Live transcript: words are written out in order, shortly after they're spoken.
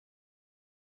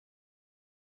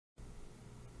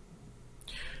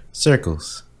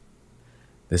Circles.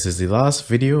 This is the last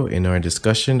video in our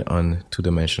discussion on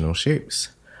two-dimensional shapes.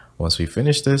 Once we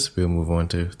finish this, we'll move on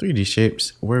to 3D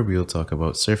shapes where we'll talk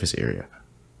about surface area.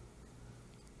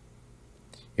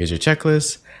 Here's your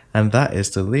checklist, and that is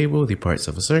to label the parts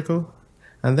of a circle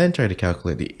and then try to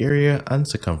calculate the area and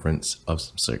circumference of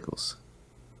some circles.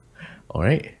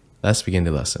 Alright, let's begin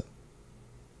the lesson.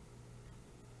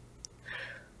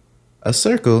 A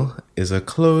circle is a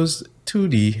closed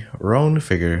 2D round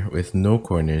figure with no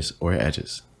corners or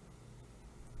edges.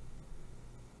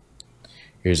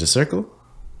 Here's a circle.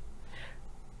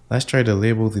 Let's try to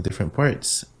label the different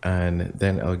parts, and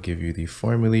then I'll give you the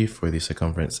formulae for the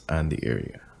circumference and the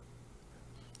area.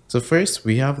 So first,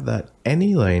 we have that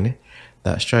any line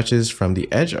that stretches from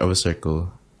the edge of a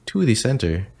circle to the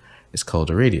center is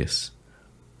called a radius.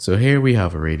 So here we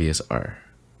have a radius r.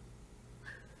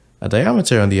 A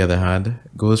diameter, on the other hand,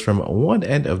 goes from one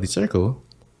end of the circle,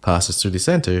 passes through the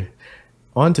center,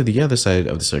 onto the other side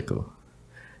of the circle.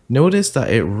 Notice that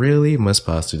it really must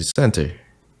pass through the center.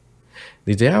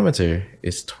 The diameter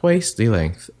is twice the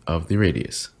length of the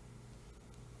radius.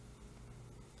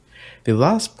 The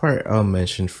last part I'll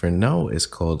mention for now is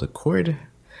called a chord,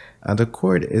 and a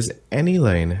chord is any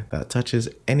line that touches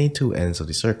any two ends of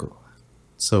the circle.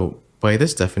 So by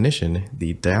this definition,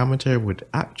 the diameter would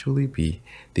actually be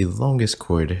the longest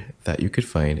chord that you could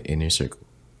find in your circle.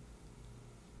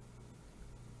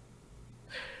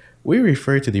 We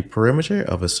refer to the perimeter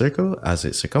of a circle as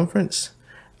its circumference,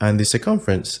 and the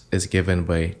circumference is given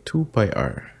by 2 pi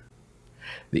r.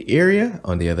 The area,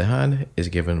 on the other hand, is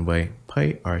given by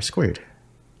pi r squared.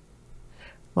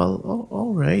 Well,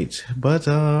 alright, but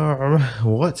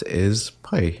what is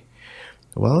pi?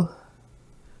 Well,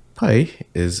 pi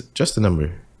is just a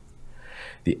number.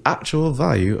 The actual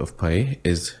value of pi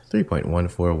is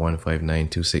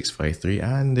 3.141592653,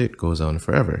 and it goes on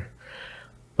forever.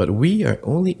 But we are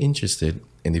only interested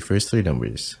in the first three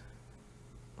numbers.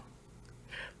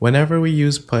 Whenever we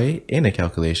use pi in a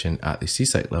calculation at the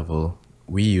CSEC level,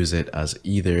 we use it as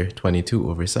either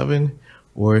 22/7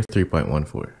 or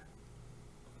 3.14.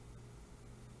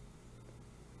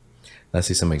 Let's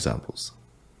see some examples.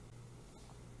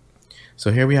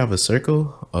 So here we have a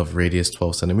circle of radius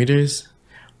 12 centimeters.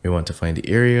 We want to find the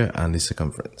area and the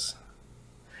circumference.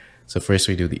 So first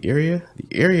we do the area. The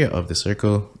area of the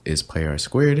circle is pi r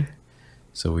squared.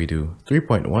 So we do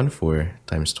 3.14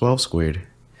 times 12 squared.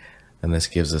 And this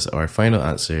gives us our final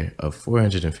answer of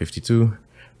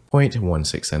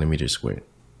 452.16 centimeters squared.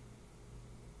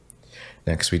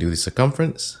 Next we do the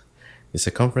circumference. The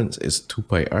circumference is 2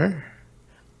 pi r.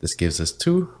 This gives us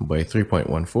 2 by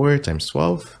 3.14 times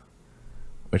 12,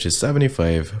 which is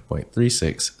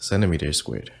 75.36 centimeters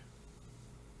squared.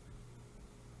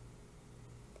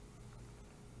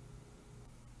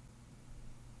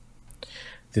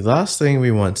 The last thing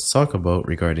we want to talk about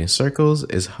regarding circles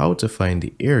is how to find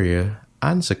the area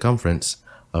and circumference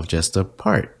of just a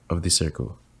part of the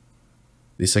circle.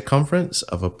 The circumference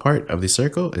of a part of the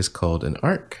circle is called an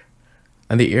arc,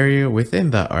 and the area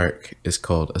within that arc is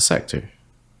called a sector.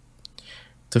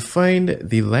 To find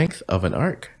the length of an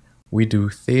arc, we do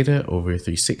theta over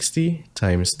 360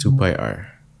 times 2 pi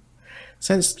r.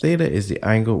 Since theta is the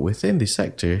angle within the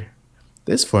sector,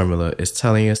 this formula is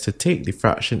telling us to take the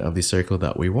fraction of the circle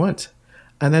that we want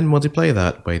and then multiply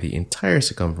that by the entire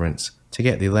circumference to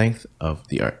get the length of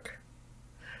the arc.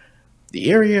 The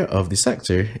area of the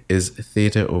sector is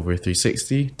theta over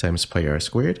 360 times pi r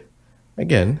squared.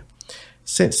 Again,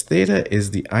 since theta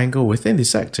is the angle within the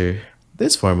sector,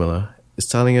 this formula is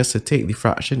telling us to take the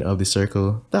fraction of the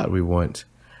circle that we want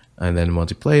and then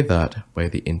multiply that by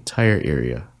the entire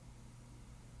area.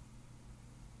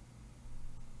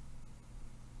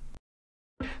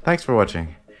 Thanks for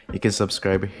watching. You can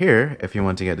subscribe here if you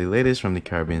want to get the latest from the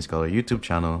Caribbean Scholar YouTube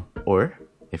channel, or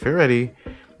if you're ready,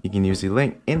 you can use the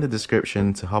link in the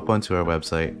description to hop onto our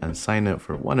website and sign up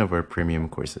for one of our premium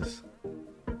courses.